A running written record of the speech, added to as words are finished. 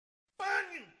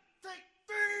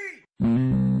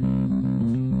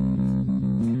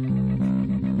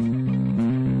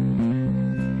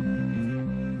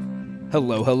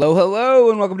Hello, hello, hello,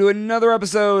 and welcome to another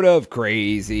episode of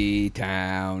Crazy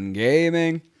Town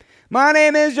Gaming. My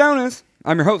name is Jonas.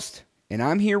 I'm your host, and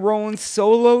I'm here rolling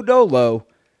solo dolo,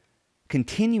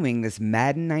 continuing this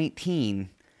Madden 19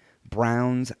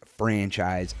 Browns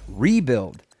franchise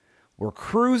rebuild. We're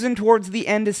cruising towards the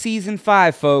end of Season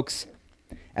 5, folks.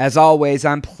 As always,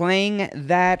 I'm playing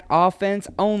that offense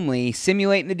only,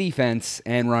 simulating the defense,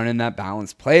 and running that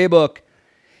balanced playbook.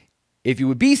 If you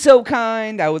would be so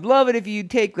kind, I would love it if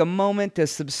you'd take a moment to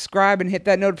subscribe and hit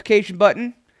that notification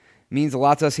button. It means a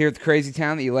lot to us here at the Crazy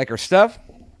Town that you like our stuff.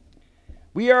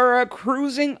 We are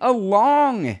cruising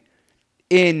along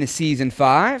in Season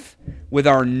 5 with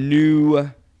our new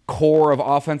core of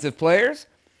offensive players.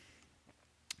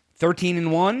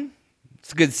 13-1.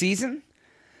 It's a good season.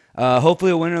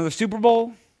 Hopefully we'll win another Super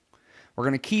Bowl. We're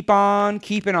going to keep on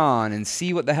keeping on and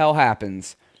see what the hell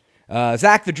happens.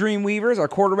 Zach the Dream Weaver is our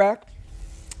quarterback.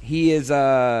 He is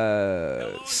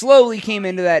slowly came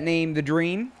into that name, The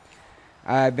Dream.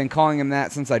 I've been calling him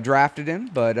that since I drafted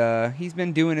him, but he's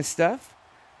been doing his stuff.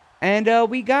 And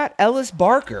we got Ellis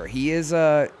Barker. He is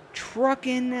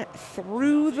trucking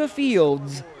through the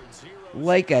fields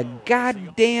like a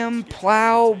goddamn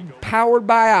plow powered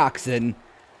by oxen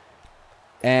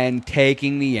and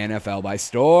taking the NFL by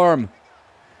storm.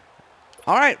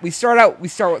 All right, we start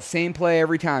with the same play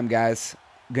every time, guys.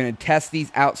 Going to test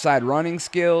these outside running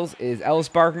skills. Is Ellis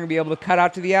Barker going to be able to cut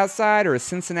out to the outside, or is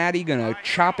Cincinnati going to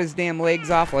chop his damn legs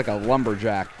off like a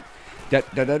lumberjack?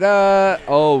 Da-da-da-da.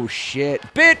 Oh, shit.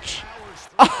 Bitch!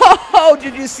 Oh,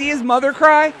 did you see his mother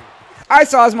cry? I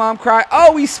saw his mom cry.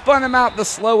 Oh, he spun him out the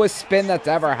slowest spin that's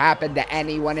ever happened to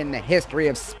anyone in the history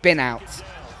of spin-outs.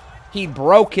 He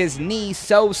broke his knee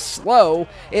so slow,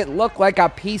 it looked like a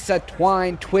piece of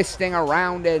twine twisting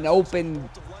around an open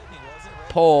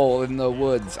pole in the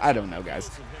woods. I don't know, guys.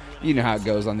 You know how it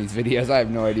goes on these videos. I have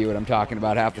no idea what I'm talking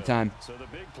about half the time.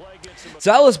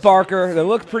 So Ellis Barker, they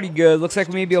look pretty good. Looks like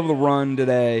we may be able to run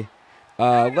today.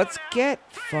 Let's get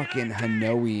fucking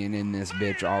Hanoian in this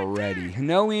bitch already.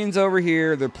 Hanoian's over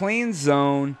here. They're playing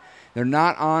zone. They're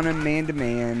not on him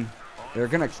man-to-man. They're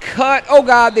going to cut. Oh,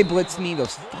 God, they blitzed me.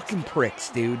 Those fucking pricks,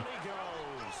 dude.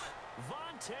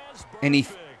 And he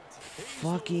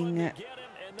fucking...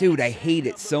 Dude, I hate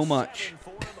it so much.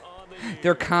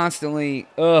 They're constantly...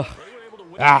 Ugh.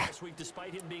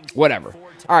 Whatever.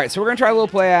 All right, so we're going to try a little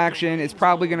play action. It's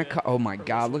probably going to... Oh, my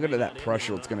God. Look at that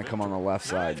pressure that's going to come on the left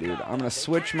side, dude. I'm going to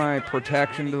switch my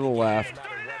protection to the left.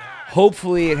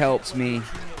 Hopefully it helps me.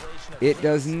 It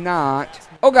does not...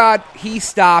 Oh, God, he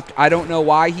stopped. I don't know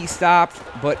why he stopped,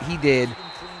 but he did.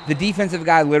 The defensive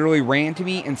guy literally ran to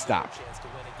me and stopped.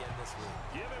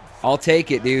 I'll take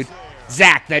it, dude.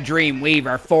 Zach the Dream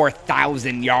Weaver,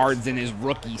 4,000 yards in his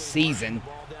rookie season.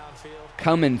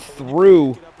 Coming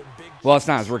through. Well, it's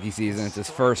not his rookie season. It's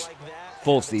his first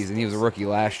full season. He was a rookie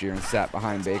last year and sat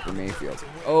behind Baker Mayfield.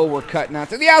 Oh, we're cutting out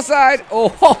to the outside.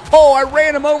 Oh, I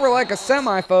ran him over like a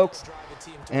semi, folks.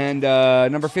 And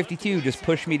number 52 just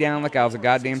pushed me down like I was a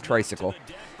goddamn tricycle.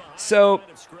 So,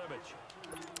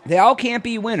 they all can't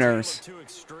be winners.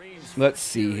 Let's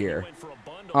see here.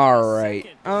 All right.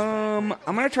 I'm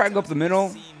going to try to go up the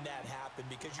middle.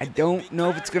 I don't know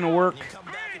if it's going to work.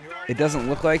 It doesn't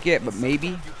look like it, but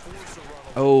maybe.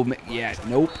 Oh, yeah,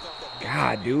 nope.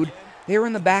 God, dude. They were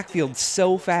in the backfield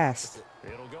so fast.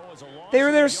 They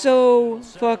were there so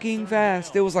fucking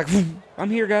fast. It was like, I'm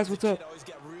here, guys. What's up?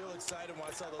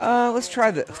 Let's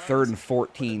try the 3rd and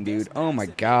 14, dude. Oh my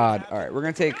God! All right, we're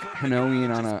gonna take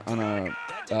Hanoian on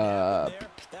a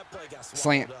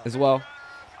slant as well.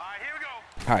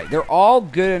 All right, they're all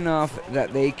good enough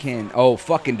that they can. Oh,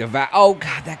 fucking devour! Oh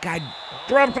God, that guy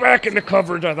dropped back into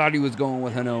coverage. I thought he was going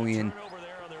with Hanoian.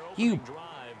 You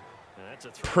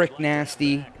prick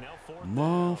nasty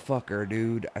motherfucker,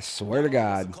 dude! I swear to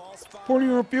God.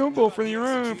 40-yard field goal for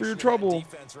your trouble.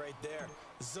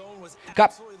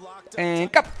 Cup.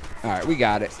 And cup. All right, we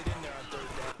got it.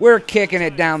 We're kicking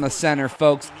it down the center,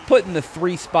 folks. Putting the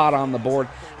 3 spot on the board.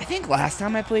 I think last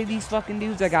time I played these fucking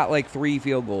dudes, I got like 3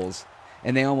 field goals.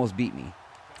 And they almost beat me.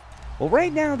 Well,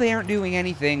 right now they aren't doing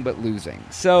anything but losing.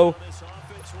 So,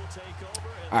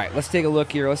 all right, let's take a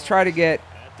look here. Let's try to get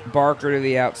Barker to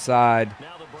the outside.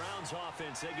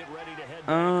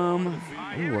 Ooh,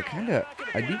 I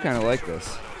do kind of like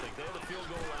this.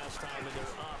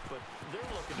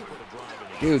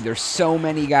 Dude, there's so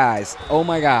many guys. Oh,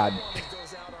 my God.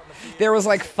 There was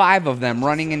like 5 of them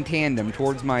running in tandem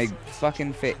towards my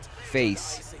fucking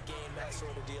face.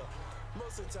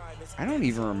 I don't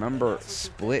even remember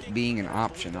split being an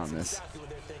option on this.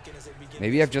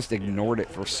 Maybe I've just ignored it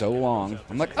for so long.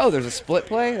 I'm like, oh, there's a split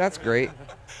play? That's great.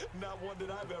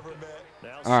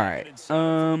 All right.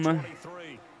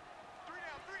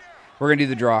 We're going to do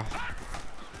the draw.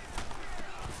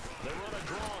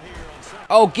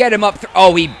 Oh, get him up.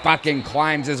 Oh, he fucking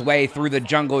climbs his way through the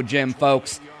jungle gym,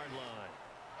 folks.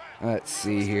 Let's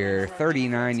see here.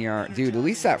 39 yards. Dude, at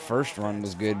least that first run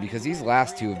was good because these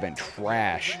last two have been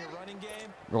trash.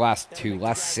 The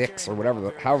last 6 or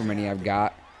whatever, however many I've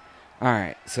got. All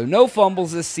right, so no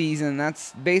fumbles this season.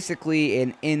 That's basically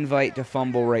an invite to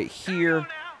fumble right here.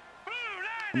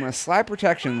 I'm going to slide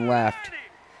protection left.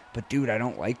 But, dude, I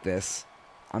don't like this.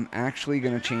 I'm actually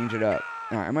going to change it up.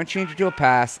 All right, I'm going to change it to a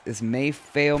pass. This may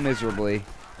fail miserably.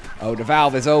 Oh,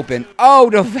 DeValve is open. Oh,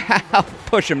 DeValve.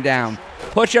 Push him down.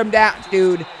 Push him down,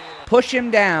 dude. Push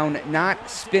him down, not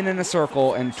spin in a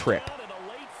circle and trip.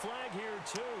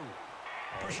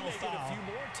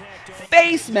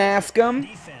 Face mask him.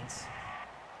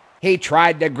 He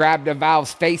tried to grab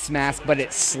DeValve's face mask, but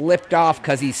it slipped off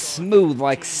because he's smooth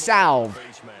like salve.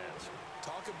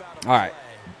 All right.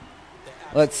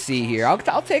 Let's see here.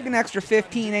 I'll take an extra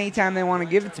 15 anytime they want to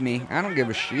give it to me. I don't give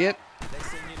a shit.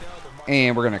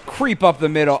 And we're going to creep up the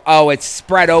middle. Oh, it's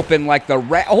spread open like the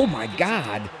red. Oh, my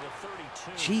God.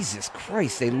 Jesus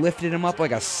Christ. They lifted him up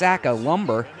like a sack of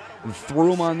lumber and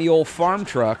threw him on the old farm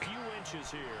truck.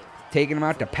 Taking him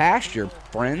out to pasture,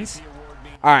 friends.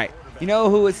 All right. You know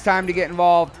who it's time to get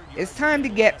involved? It's time to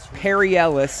get Perry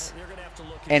Ellis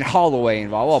and Holloway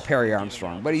involved. Well, Perry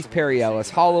Armstrong, but he's Perry Ellis.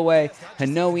 Holloway,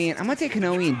 Hanoian. I'm going to take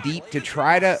Hanoian deep to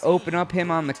try to open up him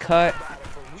on the cut.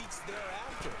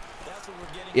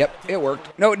 Yep, it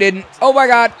worked. No, it didn't. Oh, my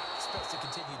God.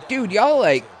 Dude, y'all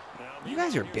like, you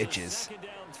guys are bitches.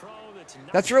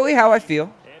 That's really how I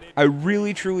feel. I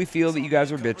really, truly feel that you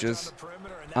guys are bitches.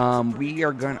 We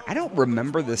are going to, I don't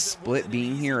remember this split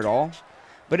being here at all.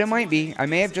 But it might be. I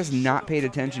may have just not paid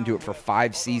attention to it for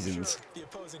 5 seasons.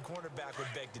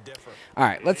 All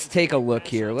right, let's take a look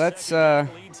here. Let's, all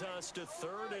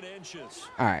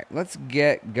right, let's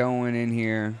get going in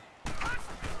here.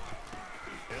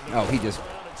 Oh, he just,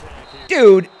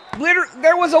 dude, literally,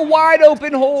 there was a wide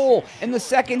open hole. And the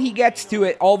second he gets to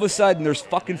it, all of a sudden, there's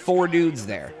fucking 4 dudes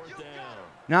there.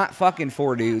 Not fucking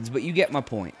 4 dudes, but you get my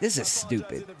point. This is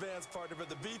stupid.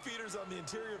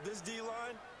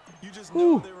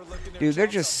 Ooh. Dude, they're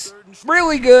just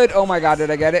really good. Oh, my God,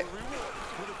 did I get it?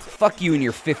 Fuck you and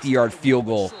your 50-yard field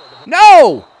goal.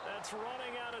 No!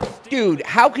 Dude,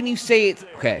 how can you say it's...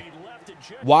 Okay.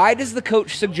 Why does the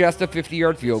coach suggest a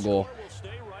 50-yard field goal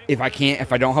if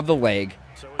I don't have the leg?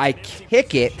 I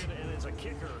kick it.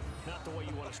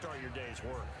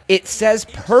 It says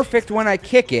perfect when I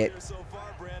kick it.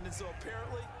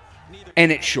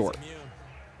 And it's short.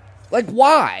 Like,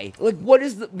 why? Like, what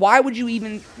is the... Why would you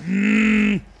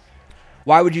even...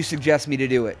 Why would you suggest me to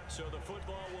do it?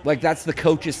 Like, that's the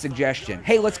coach's suggestion.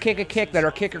 Hey, let's kick a kick that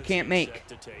our kicker can't make.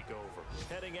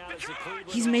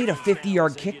 He's made a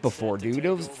 50-yard kick before, dude. It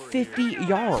was 50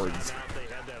 yards.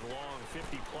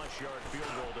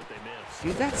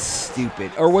 Dude, that's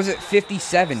stupid. Or was it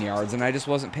 57 yards and I just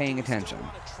wasn't paying attention?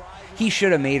 He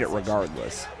should have made it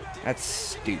regardless. That's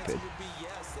stupid.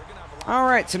 All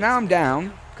right, so now I'm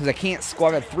down. Because I can't score.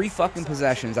 I've had 3 fucking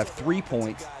possessions. I have 3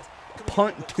 points. A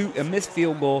punt, a missed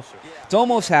field goal. It's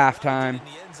almost halftime.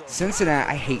 Cincinnati.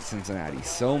 I hate Cincinnati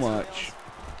so much.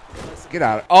 Get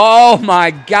out. Oh, my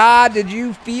God. Did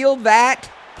you feel that?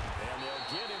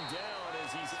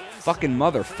 Fucking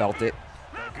mother felt it.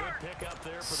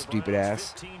 Stupid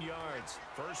ass.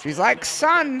 She's like,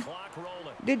 son,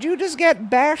 did you just get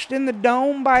bashed in the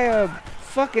dome by a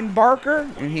fucking Barker?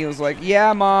 And he was like,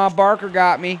 yeah, Ma, Barker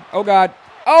got me. Oh, God.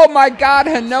 Oh, my God,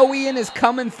 Hanoian is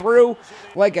coming through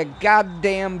like a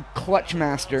goddamn clutch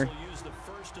master.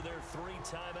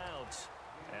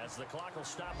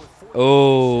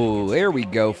 Oh, there we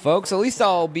go, folks. At least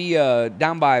I'll be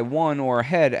down by 1 or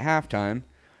ahead at halftime.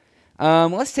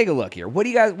 Let's take a look here. What do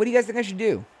you guys think I should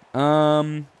do?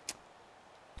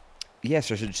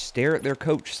 Yes, I should stare at their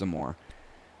coach some more.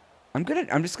 I'm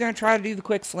just gonna try to do the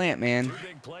quick slant, man.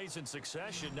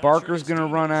 Barker's gonna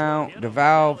run out.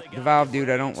 DeValve, dude,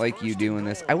 I don't like you doing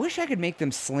this. I wish I could make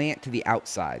them slant to the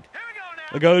outside.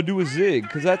 I gotta do a zig,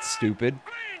 because that's stupid.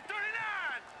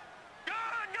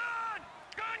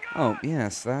 Oh,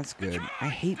 yes, that's good. I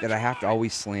hate that I have to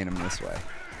always slant him this way.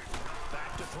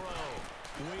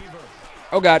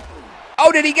 Oh, God.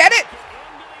 Oh, did he get it?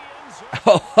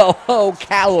 Oh,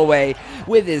 Callaway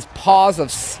with his paws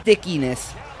of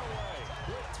stickiness.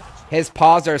 His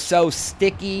paws are so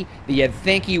sticky that you'd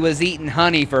think he was eating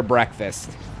honey for breakfast.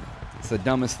 It's the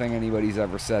dumbest thing anybody's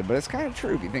ever said, but it's kind of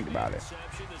true if you think about it.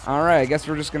 All right, I guess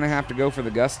we're just going to have to go for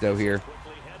the gusto here.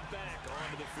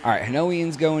 All right,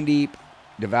 Hanoian's going deep.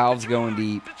 DeValve's going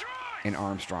deep. And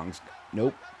Armstrong's,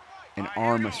 nope. And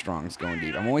Armstrong's going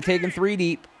deep. I'm only taking 3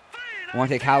 deep. I want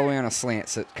to take Holloway on a slant,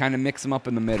 so kind of mix them up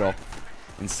in the middle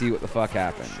and see what the fuck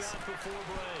happens.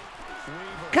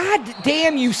 God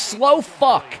damn, you slow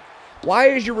fuck. Why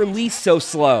is your release so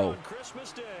slow?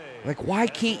 Like, why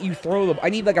can't you throw them? I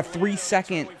need like a 3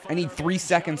 second. I need 3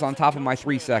 seconds on top of my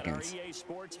 3 seconds.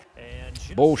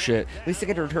 Bullshit. At least I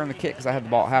get to return the kick because I had the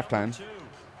ball at halftime.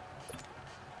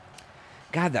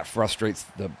 God, that frustrates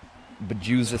the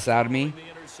bejesus out of me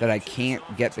that I can't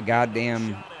get the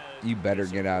goddamn... You better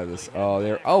get out of this. Oh,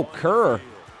 there. Oh, Kerr.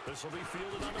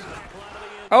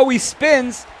 Oh, he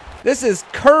spins. This is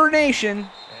Kerr Nation.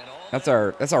 That's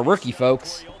our rookie,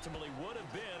 folks.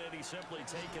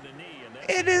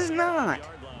 It is not.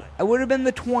 I would have been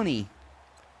the 20.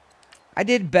 I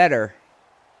did better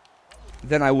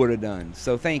than I would have done.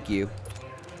 So thank you.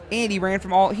 And he ran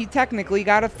from all. He technically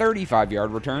got a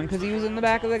 35-yard return because he was in the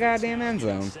back of the goddamn end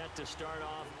zone.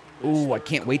 Ooh, I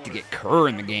can't wait to get Kerr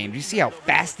in the game. Do you see how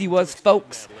fast he was,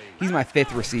 folks? He's my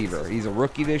 5th receiver. He's a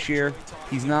rookie this year.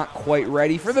 He's not quite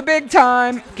ready for the big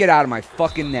time. Get out of my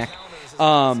fucking neck.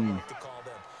 I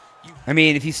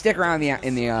mean, if you stick around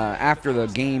in the after the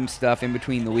game stuff in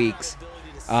between the weeks,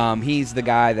 he's the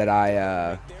guy that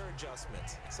I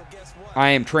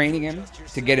am training him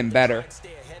to get him better.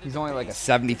 He's only like a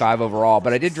 75 overall,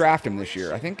 but I did draft him this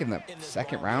year. I think in the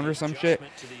 2nd round or some shit.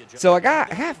 So I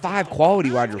got 5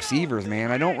 quality wide receivers,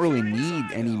 man. I don't really need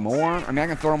any more. I mean, I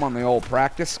can throw them on the old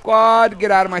practice squad. Get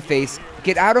out of my face.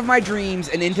 Get out of my dreams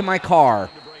and into my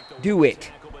car. Do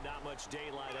it.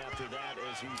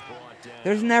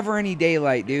 There's never any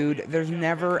daylight, dude. There's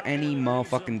never any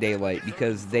motherfucking daylight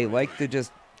because they like to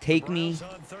just take me.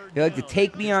 They like to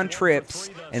take me on trips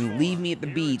and leave me at the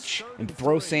beach and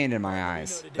throw sand in my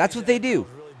eyes. That's what they do.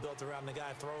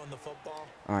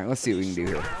 All right, let's see what we can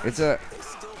do here. It's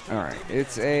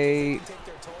a...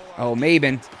 Oh,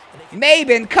 Maben.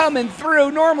 Maben coming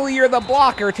through. Normally you're the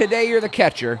blocker. Today you're the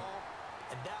catcher.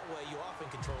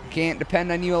 Can't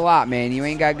depend on you a lot, man. You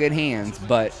ain't got good hands,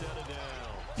 but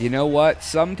you know what?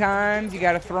 Sometimes you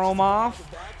got to throw them off.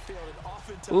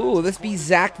 Ooh, this be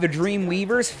Zach the Dream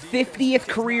Weaver's 50th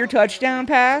career touchdown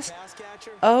pass.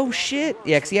 Oh, shit.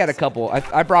 Yeah, because he had a couple.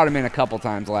 I brought him in a couple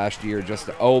times last year just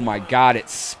to, oh, my God. It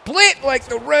split like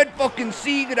the Red fucking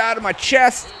Sea. Get out of my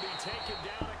chest.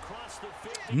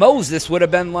 Moses would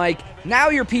have been like, now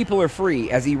your people are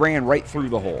free, as he ran right through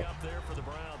the hole.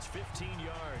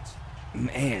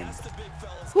 Man.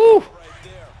 Whew.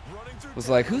 Was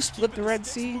like, who split the Red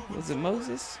Sea? Was it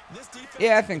Moses?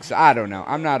 Yeah, I think so. I don't know.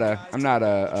 I'm not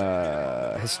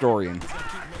a historian.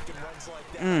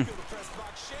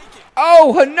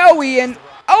 Oh, Hanoian.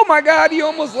 Oh my God, you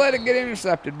almost let it get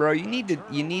intercepted, bro. You need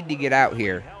to get out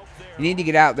here. You need to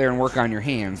get out there and work on your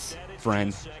hands,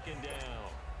 friend.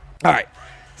 All right.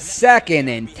 2nd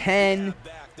and 10.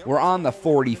 We're on the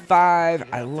 45.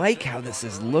 I like how this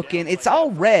is looking. It's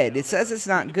all red. It says it's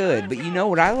not good, but you know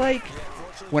what I like?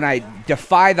 When I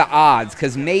defy the odds,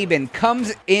 because Maben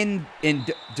comes in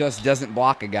and just doesn't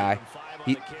block a guy.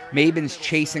 Maben's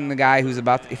chasing the guy who's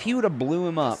about to, if he would have blew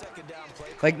him up,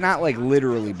 like not like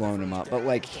literally blown him up, but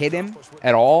like hit him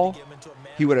at all,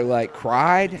 he would have like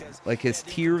cried. Like his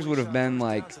tears would have been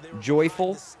like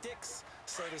joyful.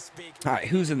 All right,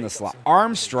 who's in the slot?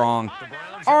 Armstrong.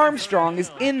 Armstrong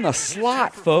is in the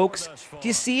slot, folks. Do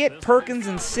you see it? Perkins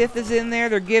and Sith is in there.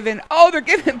 They're giving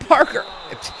Parker.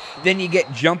 Then you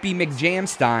get Jumpy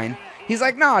McJamstein. He's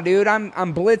like, nah, dude, I'm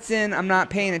blitzing. I'm not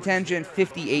paying attention.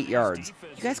 58 yards.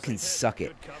 You guys can suck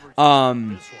it.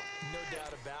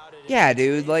 Yeah,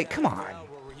 dude, like, come on.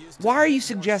 Why are you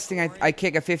suggesting I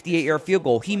kick a 58-yard field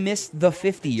goal? He missed the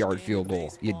 50-yard field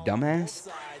goal, you dumbass.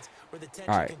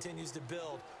 All right.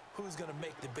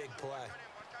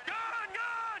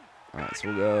 All right, so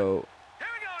we'll go.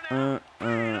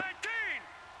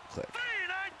 Click.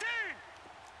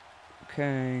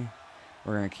 Okay.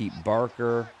 We're going to keep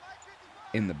Barker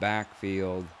in the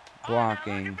backfield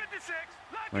blocking.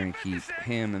 We're going to keep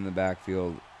him in the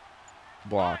backfield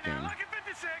blocking.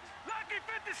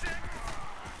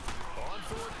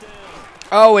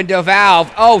 Oh, and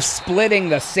DeValve. Oh, splitting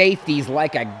the safeties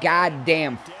like a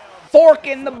goddamn fork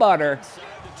in the butter.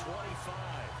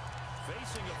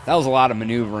 That was a lot of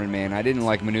maneuvering, man. I didn't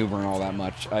like maneuvering all that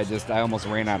much. I almost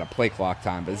ran out of play clock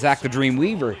time. But Zach the Dream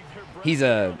Weaver, he's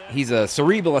a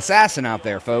cerebral assassin out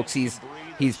there, folks. He's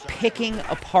picking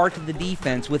apart the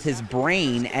defense with his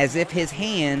brain as if his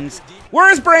hands were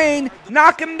his brain.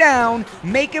 Knock him down,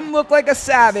 make him look like a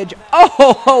savage.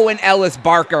 Oh, and Ellis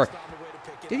Barker.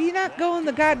 Did he not go in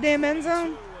the goddamn end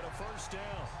zone?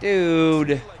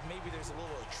 Dude.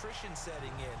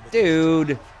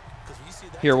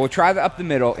 Here, we'll try the up the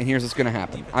middle, and here's what's going to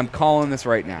happen. I'm calling this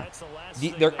right now.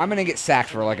 I'm going to get sacked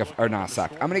for like a, or not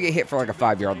sacked. I'm going to get hit for like a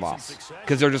 5-yard loss.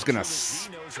 Because they're just going to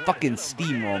fucking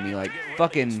steamroll me like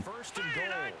fucking,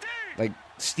 like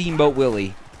Steamboat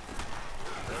Willie.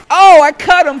 Oh, I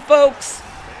cut him, folks.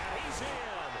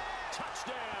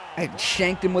 I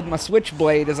shanked him with my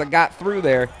switchblade as I got through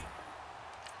there.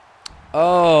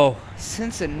 Oh,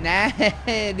 Cincinnati.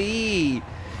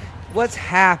 What's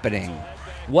happening?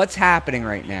 What's happening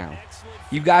right now?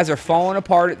 You guys are falling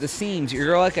apart at the seams.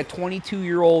 You're like a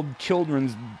 22-year-old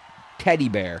children's teddy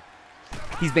bear.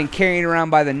 He's been carried around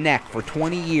by the neck for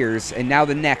 20 years, and now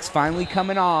the neck's finally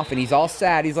coming off, and he's all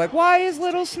sad. He's like, why is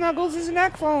little Snuggles'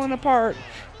 neck falling apart?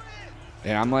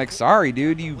 And I'm like, sorry,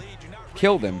 dude, you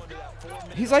killed him.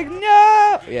 He's like,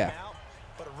 no! Yeah.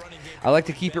 I like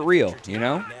to keep it real, you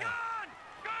know?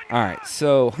 All right,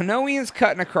 so Hanoian's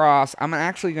cutting across. I'm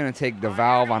actually going to take the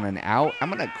valve on an out. I'm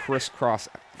going to crisscross.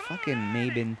 Fucking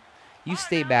Mabin, you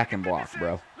stay back and block,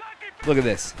 bro. Look at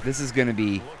this. This is going to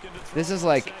be, this is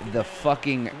like the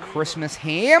fucking Christmas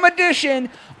ham edition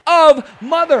of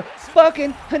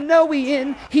motherfucking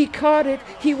Hanoian. He caught it.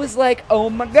 He was like, oh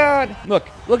my God. Look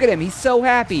at him. He's so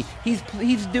happy. He's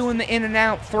doing the in and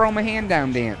out, throw my hand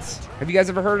down dance. Have you guys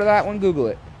ever heard of that one? Google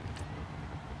it.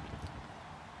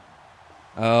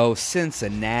 Oh,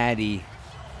 Cincinnati.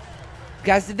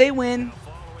 Guys, did they win?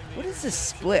 What is this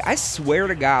split? I swear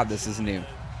to God this is new.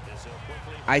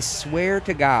 I swear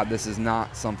to God this is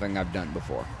not something I've done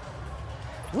before.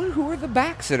 Who are the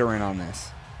backs that are in on this?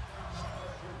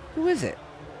 Who is it?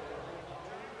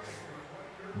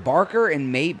 Barker and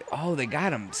Maybe. Oh, they got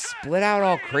them split out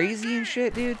all crazy and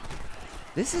shit, dude.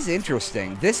 This is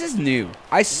interesting. This is new.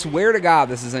 I swear to God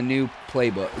this is a new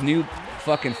playbook. New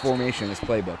fucking formation in this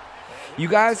playbook. You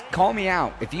guys, call me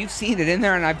out. If you've seen it in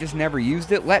there and I've just never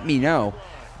used it, let me know.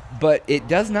 But it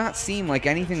does not seem like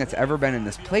anything that's ever been in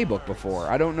this playbook before.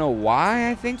 I don't know why,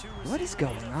 I think. What is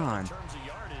going on?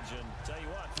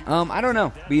 I don't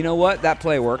know. But you know what? That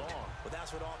play worked.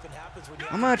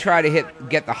 I'm going to try to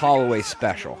get the Holloway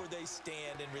special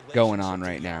going on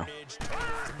right now.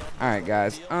 All right,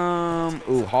 guys.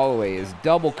 Ooh, Holloway is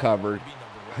double covered.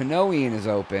 Hanoian is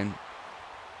open.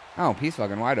 Oh, he's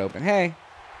fucking wide open. Hey.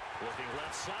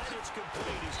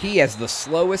 He has the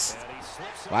slowest.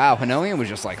 Wow, Hanoian was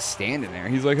just like standing there.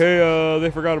 He's like, hey,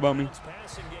 they forgot about me.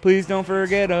 Please don't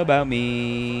forget about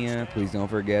me. Please don't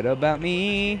forget about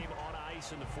me.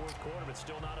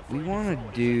 We want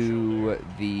to do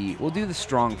the, we'll do the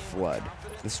strong flood.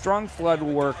 The strong flood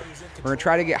will work. We're going to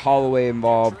try to get Holloway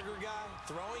involved.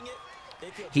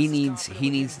 He needs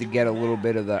to get a little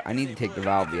bit of the, I need to take the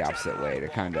valve the opposite way to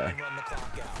kind of.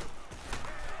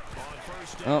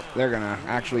 Oh, they're going to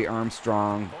actually,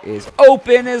 Armstrong is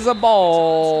open as a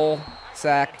ball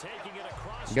sack.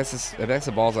 I guess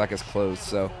the ball sack is closed,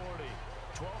 so,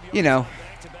 you know.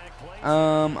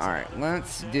 All right,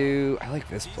 let's do, I like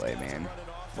this play, man.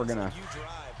 We're going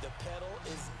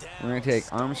to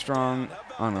take Armstrong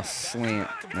on a slant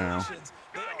now.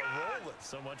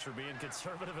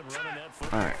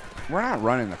 All right, we're not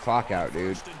running the clock out,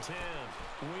 dude.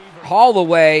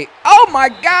 Holloway. Oh my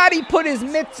God, he put his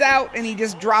mitts out and he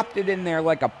just dropped it in there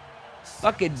like a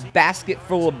fucking basket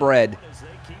full of bread.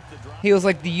 He was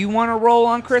like, do you want to roll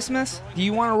on Christmas? Do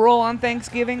you want to roll on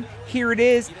Thanksgiving? Here it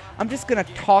is. I'm just going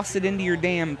to toss it into your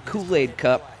damn Kool-Aid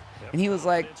cup. And he was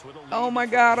like, oh my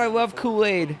God, I love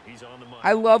Kool-Aid.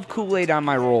 I love Kool-Aid on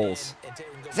my rolls.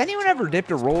 Has anyone ever dipped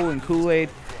a roll in Kool-Aid?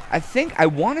 I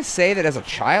want to say that as a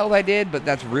child I did, but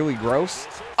that's really gross.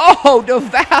 Oh,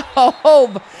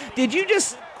 DeValve! Did you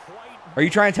just... Are you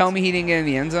trying to tell me he didn't get in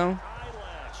the end zone?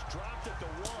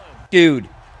 Dude,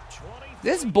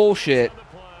 this bullshit.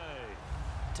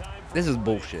 This is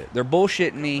bullshit. They're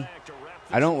bullshitting me.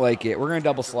 I don't like it. We're going to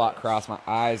double slot cross. My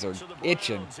eyes are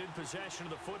itching.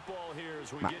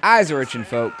 My eyes are itching,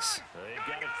 folks.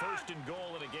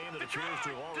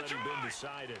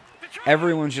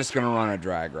 Everyone's just going to run a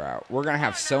drag route. We're going to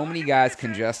have so many guys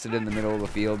congested in the middle of the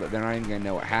field that they're not even going to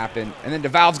know what happened. And then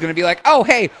DeValve's going to be like, oh,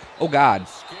 hey. Oh, God.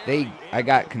 I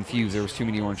got confused. There was too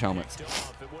many orange helmets.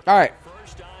 All right.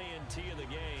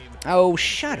 Oh,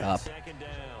 shut up.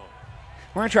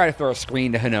 We're going to try to throw a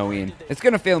screen to Hanoian. It's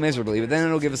going to fail miserably, but then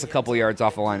it'll give us a couple yards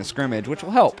off the line of scrimmage, which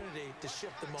will help.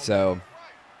 So...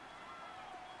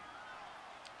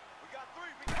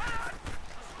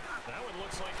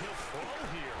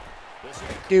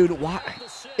 Dude, why?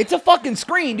 It's a fucking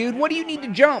screen, dude. What do you need to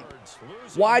jump?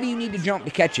 Why do you need to jump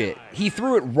to catch it? He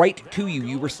threw it right to you.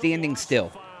 You were standing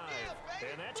still.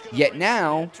 Yet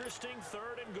now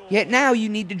you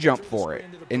need to jump for it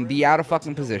and be out of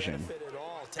fucking position.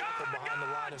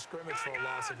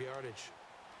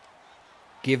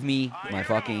 Give me my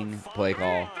fucking play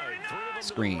call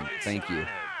screen. Thank you.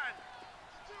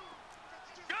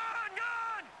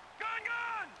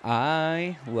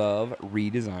 I love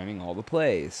redesigning all the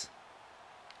plays.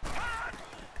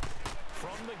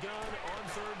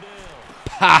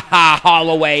 Ha ha,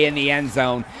 Holloway in the end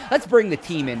zone. Let's bring the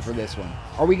team in for this one.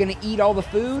 Are we going to eat all the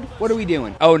food? What are we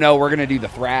doing? Oh no, we're going to do the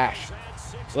thrash.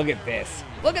 Look at this.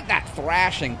 Look at that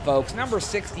thrashing, folks. Number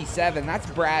 67, that's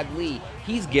Brad Lee.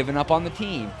 He's given up on the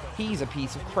team. He's a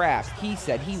piece of crap. He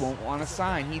said he won't want to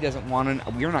sign. He doesn't want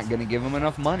to. We're not going to give him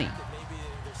enough money.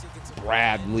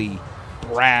 Brad Lee.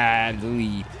 Brad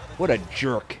Lee. What a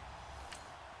jerk. You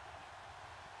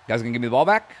guys going to give me the ball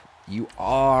back? You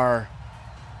are.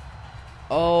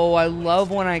 Oh, I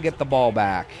love when I get the ball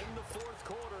back.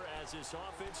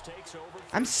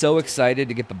 I'm so excited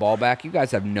to get the ball back. You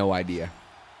guys have no idea.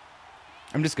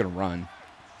 I'm just going to run.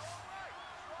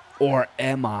 Or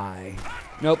am I?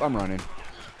 Nope, I'm running.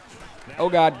 Oh,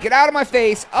 God. Get out of my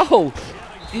face. Oh,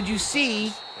 did you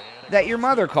see that your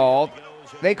mother called?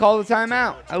 They called the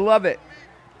timeout. I love it.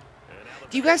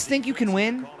 Do you guys think you can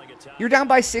win? You're down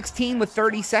by 16 with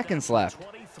 30 seconds left.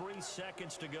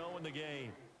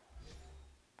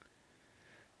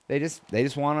 They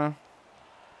just want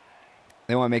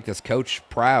to make this coach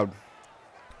proud.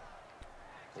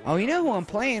 Oh, you know who I'm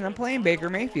playing? I'm playing Baker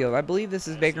Mayfield. I believe this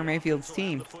is Baker Mayfield's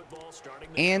team.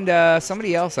 And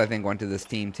somebody else, I think, went to this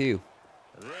team, too.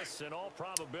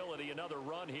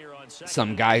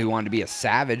 Some guy who wanted to be a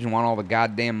savage and want all the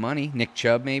goddamn money. Nick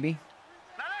Chubb, maybe?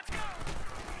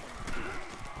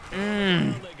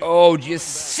 Oh, just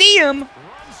see him!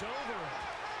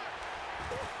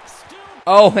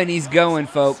 Oh, and he's going,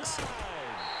 folks.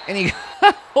 And he...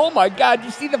 Oh, my God.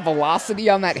 You see the velocity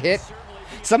on that hit?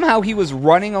 Somehow he was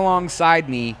running alongside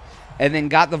me and then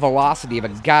got the velocity of a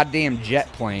goddamn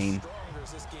jet plane.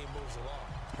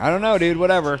 I don't know, dude.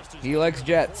 Whatever. He likes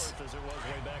jets.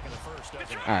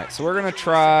 All right, so we're going to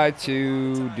try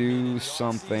to do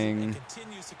something.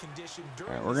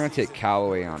 All right, we're going to take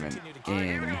Callaway on an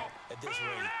in.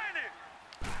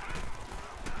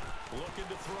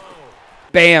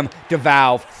 Bam,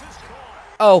 DeValve.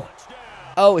 Oh.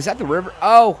 Oh, is that the river?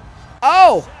 Oh.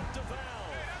 Oh.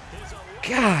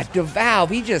 God, DeValve,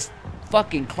 he just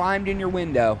fucking climbed in your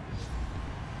window.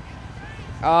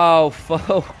 Oh,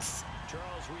 folks.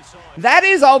 That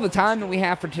is all the time that we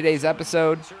have for today's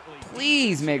episode.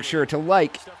 Please make sure to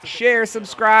like, share,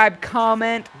 subscribe,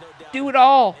 comment. Do it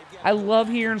all. I love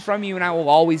hearing from you, and I will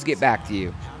always get back to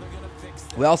you.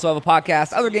 We also have a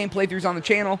podcast, other game playthroughs on the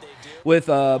channel with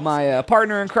my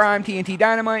partner in crime, TNT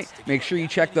Dynamite. Make sure you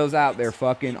check those out. They're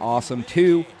fucking awesome,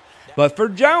 too. But for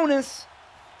Jonas,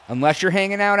 unless you're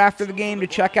hanging out after the game to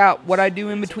check out what I do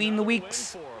in between the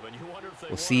weeks,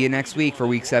 we'll see you next week for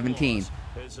Week 17.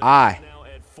 I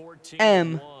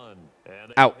am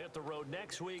out.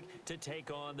 Next week to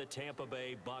take on the Tampa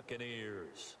Bay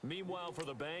Buccaneers. Meanwhile, for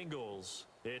the Bengals,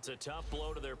 it's a tough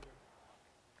blow to their...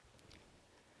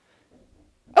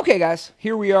 Okay, guys,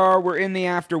 here we are. We're in the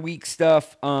after week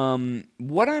stuff.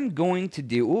 What I'm going to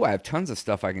do... Ooh, I have tons of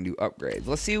stuff I can do, upgrades.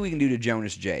 Let's see what we can do to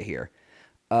Jonas J here.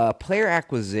 Player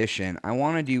acquisition. I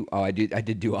want to do... Oh, I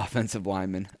did do offensive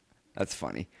lineman. That's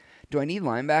funny. Do I need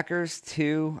linebackers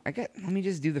too? Let me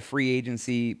just do the free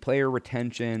agency, player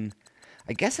retention.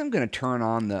 I guess I'm going to turn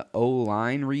on the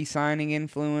O-line re-signing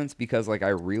influence because, like, I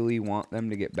really want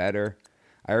them to get better.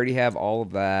 I already have all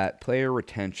of that. Player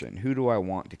retention. Who do I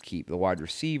want to keep? The wide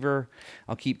receiver.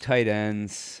 I'll keep tight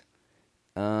ends.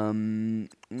 Who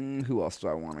else do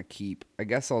I want to keep? I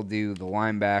guess I'll do the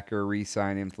linebacker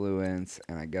re-sign influence,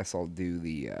 and I guess I'll do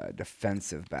the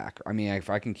defensive backer. I mean, if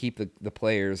I can keep the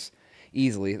players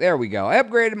easily. There we go. I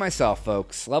upgraded myself,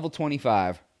 folks. Level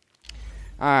 25.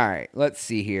 All right, let's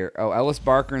see here. Oh, Ellis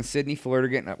Barker and Sidney Floyd are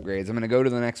getting upgrades. I'm going to go to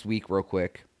the next week real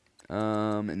quick,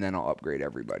 and then I'll upgrade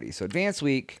everybody. So advanced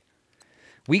week,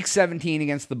 week 17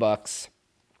 against the Bucks,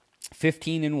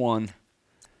 15-1.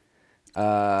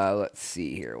 Let's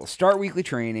see here. We'll start weekly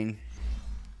training.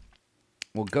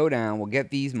 We'll go down. We'll get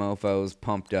these mofos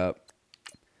pumped up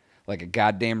like a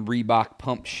goddamn Reebok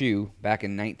pump shoe back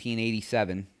in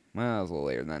 1987. Well, that was a little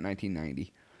later than that,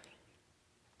 1990.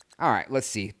 All right, let's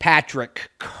see.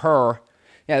 Patrick Kerr.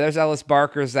 Yeah, there's Ellis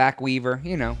Barker, Zach Weaver.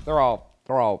 You know, they're all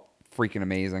freaking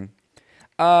amazing.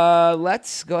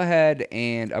 Let's go ahead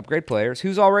and upgrade players.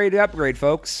 Who's all ready to upgrade,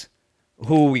 folks?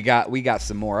 Ooh, we got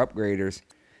some more upgraders.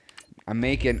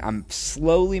 I'm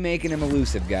slowly making him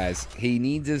elusive, guys. He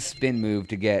needs his spin move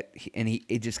to get, and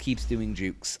it just keeps doing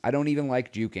jukes. I don't even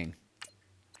like juking.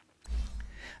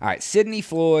 All right, Sidney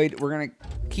Floyd, we're going to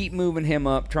keep moving him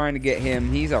up, trying to get him.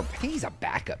 I think he's a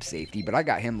backup safety, but I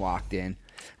got him locked in.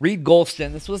 Reed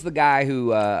Golston. This was the guy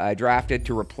who I drafted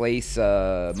to replace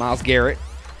Myles Garrett.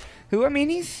 Who, I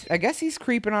mean, I guess he's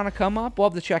creeping on a come-up. We'll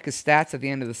have to check his stats at the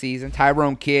end of the season.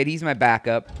 Tyrone Kidd, he's my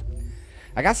backup.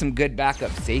 I got some good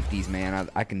backup safeties, man.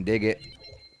 I can dig it.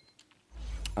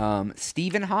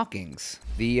 Stephen Hawkins,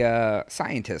 the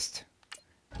scientist.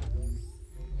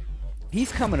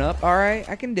 He's coming up. All right,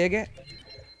 I can dig it.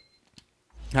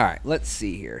 All right, let's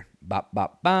see here. Bop,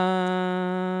 bop, bop.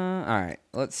 All right,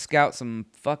 let's scout some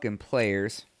fucking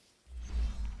players.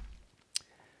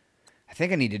 I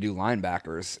think I need to do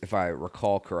linebackers, if I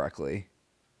recall correctly.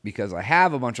 Because I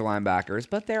have a bunch of linebackers,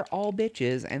 but they're all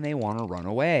bitches, and they want to run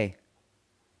away.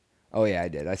 Oh, yeah, I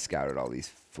did. I scouted all these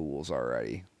fools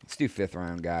already. Let's do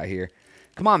 5th-round guy here.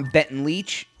 Come on, Benton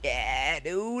Leach. Yeah,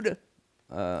 dude.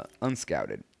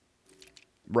 Unscouted.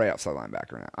 Right outside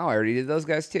linebacker now. Oh, I already did those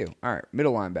guys too. All right,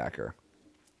 middle linebacker.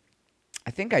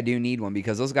 I think I do need one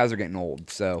because those guys are getting old,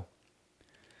 so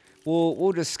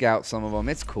we'll just scout some of them.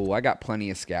 It's cool. I got plenty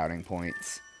of scouting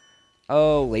points.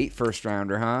 Oh, late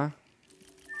 1st-rounder, huh?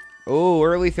 Oh,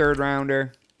 early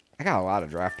 3rd-rounder. I got a lot of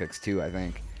draft picks too, I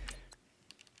think.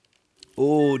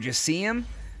 Oh, just see him?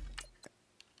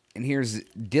 And here's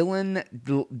Dylan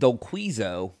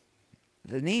Dolquizo.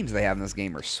 The names they have in this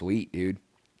game are sweet, dude.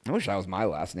 I wish that was my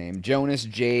last name. Jonas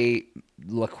J.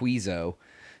 Laquizo.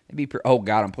 Oh,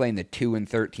 God, I'm playing the 2 and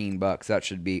 13 bucks. That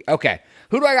should be... Okay,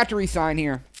 who do I got to re-sign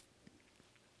here?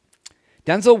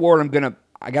 Denzel Ward,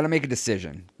 I got to make a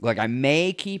decision. Like, I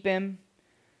may keep him,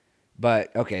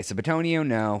 but... Okay, so Batonio,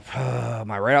 no.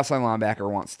 My right outside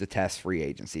linebacker wants to test free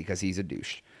agency because he's a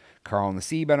douche. Carl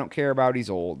Nassib, I don't care about.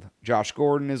 He's old. Josh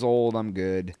Gordon is old. I'm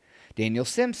good. Daniel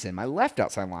Simpson, my left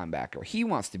outside linebacker. He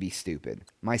wants to be stupid.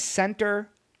 My center...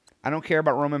 I don't care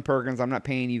about Roman Perkins. I'm not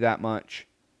paying you that much.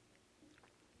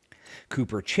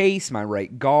 Cooper Chase, my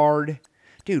right guard.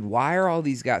 Dude, why are all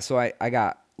these guys... So I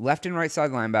got left and right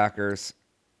side linebackers,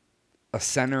 a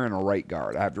center, and a right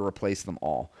guard. I have to replace them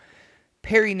all.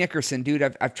 Perry Nickerson, dude,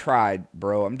 I've tried,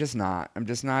 bro. I'm just not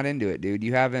into it, dude.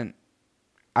 You haven't...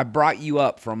 I brought you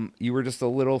up from... You were just a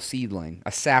little seedling, a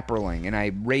sapperling, and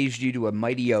I raised you to a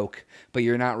mighty oak, but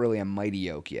you're not really a mighty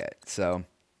oak yet, so...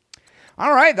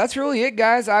 All right, that's really it,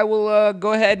 guys. I will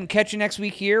go ahead and catch you next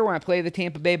week here when I play the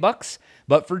Tampa Bay Bucks.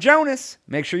 But for Jonas,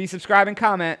 make sure you subscribe and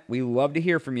comment. We love to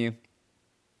hear from you.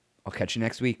 I'll catch you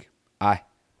next week. I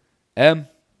am